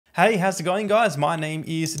Hey, how's it going guys? My name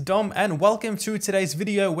is Dom and welcome to today's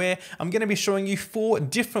video where I'm going to be showing you 4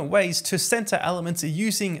 different ways to center elements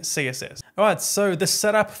using CSS. Alright, so the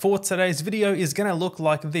setup for today's video is going to look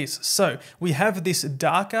like this. So we have this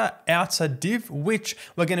darker outer div which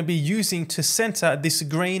we're going to be using to center this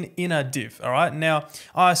green inner div. Alright, now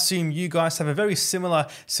I assume you guys have a very similar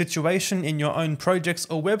situation in your own projects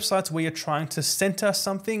or websites where you're trying to center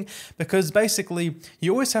something, because basically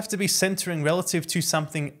you always have to be centering relative to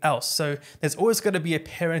something else. So there's always going to be a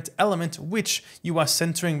parent element which you are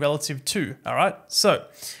centering relative to. All right, so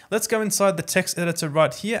let's go inside the text editor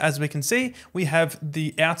right here. As we can see, we have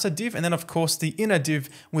the outer div and then of course the inner div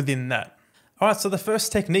within that. All right, so the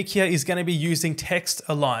first technique here is going to be using text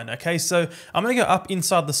align. Okay, so I'm going to go up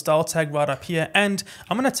inside the style tag right up here and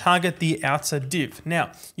I'm going to target the outer div.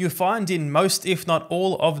 Now, you'll find in most, if not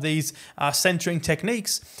all of these centering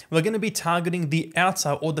techniques, we're going to be targeting the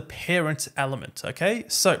outer or the parent element. Okay,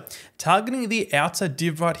 so targeting the outer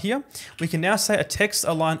div right here, we can now say a text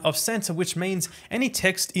align of center, which means any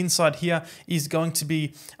text inside here is going to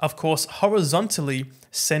be, of course, horizontally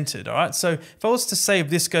centered. All right, so if I was to save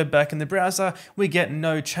this, go back in the browser, we get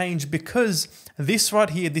no change because this right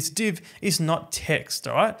here, this div is not text.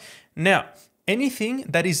 All right, now anything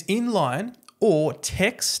that is inline or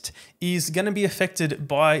text is going to be affected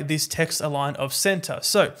by this text align of center.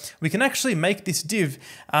 So we can actually make this div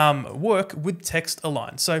work with text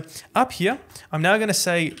align. So up here, I'm now going to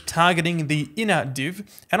say targeting the inner div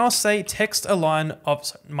and I'll say text align of,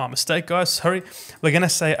 sorry, my mistake guys, sorry. We're going to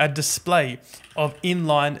say a display of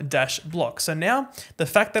inline dash block. So now the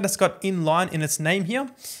fact that it's got inline in its name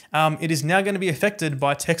here, it is now going to be affected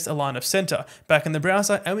by text align of center. Back in the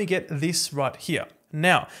browser and we get this right here.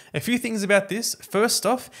 Now, a few things about this. First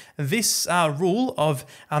off, this rule of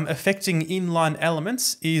affecting inline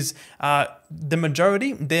elements is the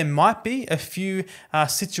majority. There might be a few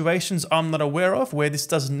situations I'm not aware of where this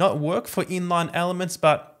does not work for inline elements,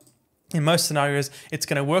 but in most scenarios, it's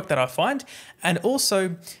going to work that I find. And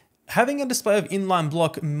also, having a display of inline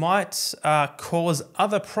block might cause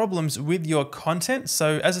other problems with your content.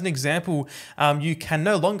 So as an example, you can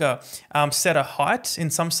no longer set a height in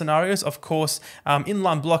some scenarios. Of course,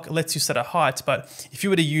 inline block lets you set a height, but if you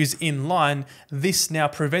were to use inline, this now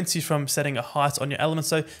prevents you from setting a height on your element.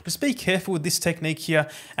 So just be careful with this technique here.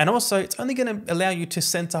 And also it's only going to allow you to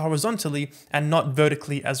center horizontally and not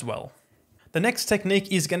vertically as well. The next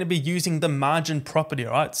technique is going to be using the margin property,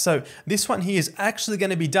 all right? So this one here is actually going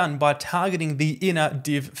to be done by targeting the inner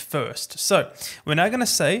div first. So we're now going to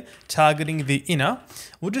say targeting the inner.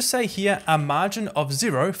 We'll just say here a margin of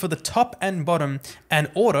 0 for the top and bottom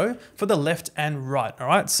and auto for the left and right, all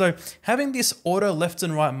right? So having this auto left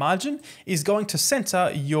and right margin is going to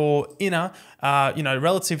center your inner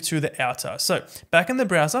relative to the outer. So back in the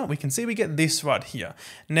browser, we can see we get this right here.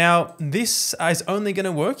 Now, this is only going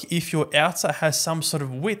to work if your outer has some sort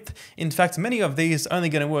of width. In fact, many of these are only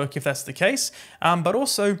going to work if that's the case. But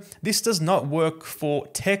also, this does not work for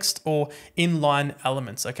text or inline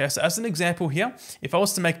elements. Okay, so as an example here, if I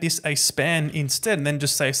was to make this a span instead and then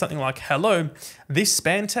just say something like hello, this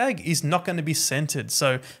span tag is not going to be centered.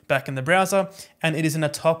 So back in the browser, and it is in the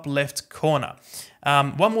top left corner.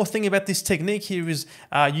 One more thing about this technique here is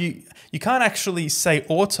you can't actually say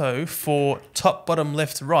auto for top, bottom,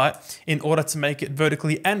 left, right in order to make it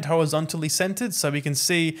vertically and horizontally centered. So we can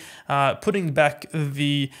see putting back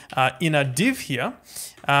the inner div here,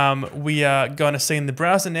 we are going to see in the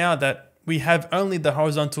browser now that we have only the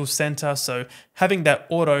horizontal center. So having that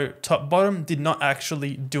auto top, bottom did not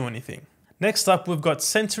actually do anything. Next up, we've got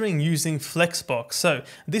centering using Flexbox. So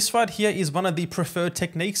this right here is one of the preferred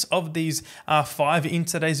techniques of these 5 in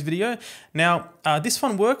today's video. Now, this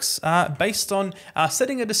one works based on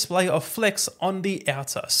setting a display of flex on the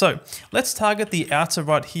outer. So let's target the outer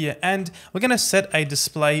right here and we're going to set a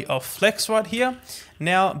display of flex right here.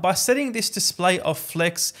 Now, by setting this display of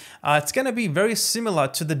flex, it's going to be very similar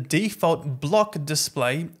to the default block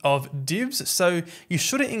display of divs. So you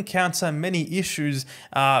shouldn't encounter many issues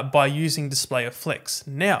by using display of flex.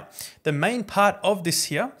 Now, the main part of this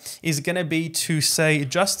here is going to be to say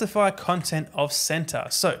justify content of center.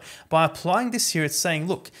 So by applying this here, it's saying,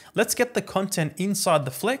 look, let's get the content inside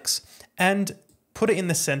the flex and put it in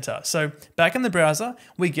the center. So back in the browser,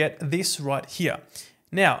 we get this right here.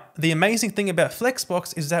 Now, the amazing thing about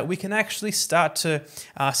Flexbox is that we can actually start to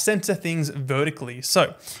center things vertically.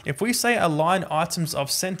 So if we say align items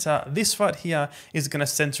of center, this right here is going to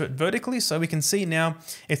center it vertically. So we can see now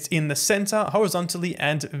it's in the center horizontally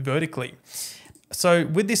and vertically. So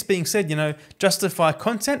with this being said, justify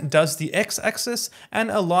content does the x-axis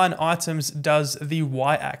and align items does the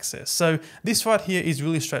y-axis. So this right here is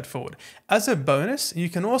really straightforward. As a bonus, you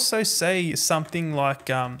can also say something like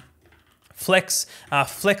flex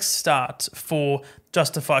start for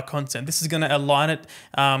justify content. This is going to align it,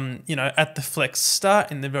 at the flex start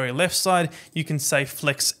in the very left side. You can say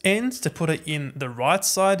flex end to put it in the right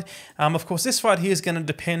side. Of course, this right here is going to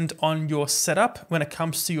depend on your setup when it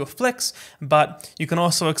comes to your flex, but you can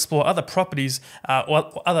also explore other properties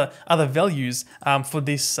or other values for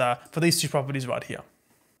these two properties right here.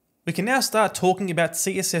 We can now start talking about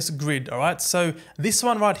CSS Grid, all right? So this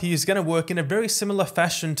one right here is going to work in a very similar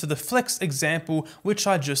fashion to the flex example, which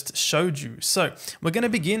I just showed you. So we're going to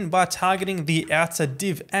begin by targeting the outer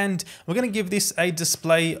div, and we're going to give this a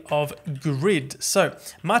display of grid. So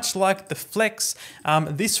much like the flex,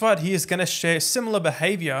 this right here is going to share similar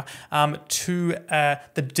behavior to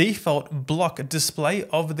the default block display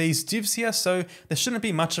of these divs here. So there shouldn't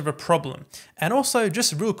be much of a problem. And also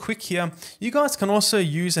just real quick here, you guys can also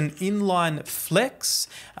use an inline flex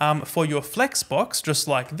for your flex box, just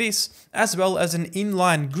like this, as well as an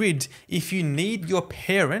inline grid if you need your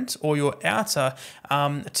parent or your outer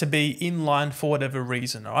to be inline for whatever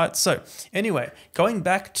reason. All right. So anyway, going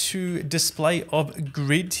back to display of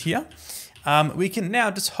grid here. We can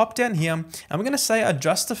now just hop down here and we're going to say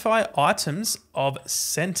justify items of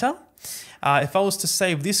center. If I was to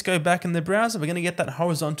save this, go back in the browser, we're going to get that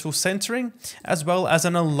horizontal centering as well as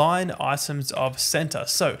an align items of center.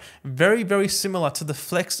 So very, very similar to the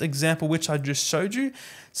flex example, which I just showed you.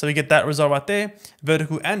 So we get that result right there,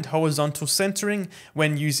 vertical and horizontal centering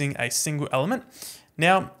when using a single element.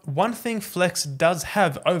 Now, one thing flex does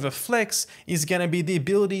have over flex is going to be the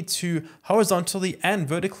ability to horizontally and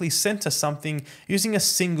vertically center something using a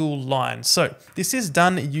single line. So this is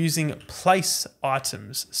done using place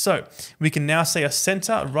items. So we can now say a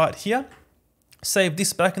center right here. Save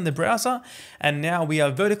this back in the browser, and now we are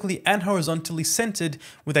vertically and horizontally centered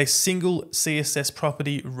with a single CSS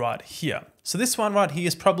property right here. So this one right here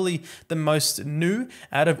is probably the most new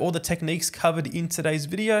out of all the techniques covered in today's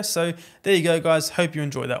video. So there you go, guys. Hope you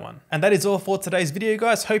enjoyed that one. And that is all for today's video,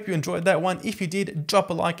 guys. Hope you enjoyed that one. If you did, drop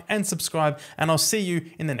a like and subscribe, and I'll see you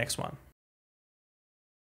in the next one.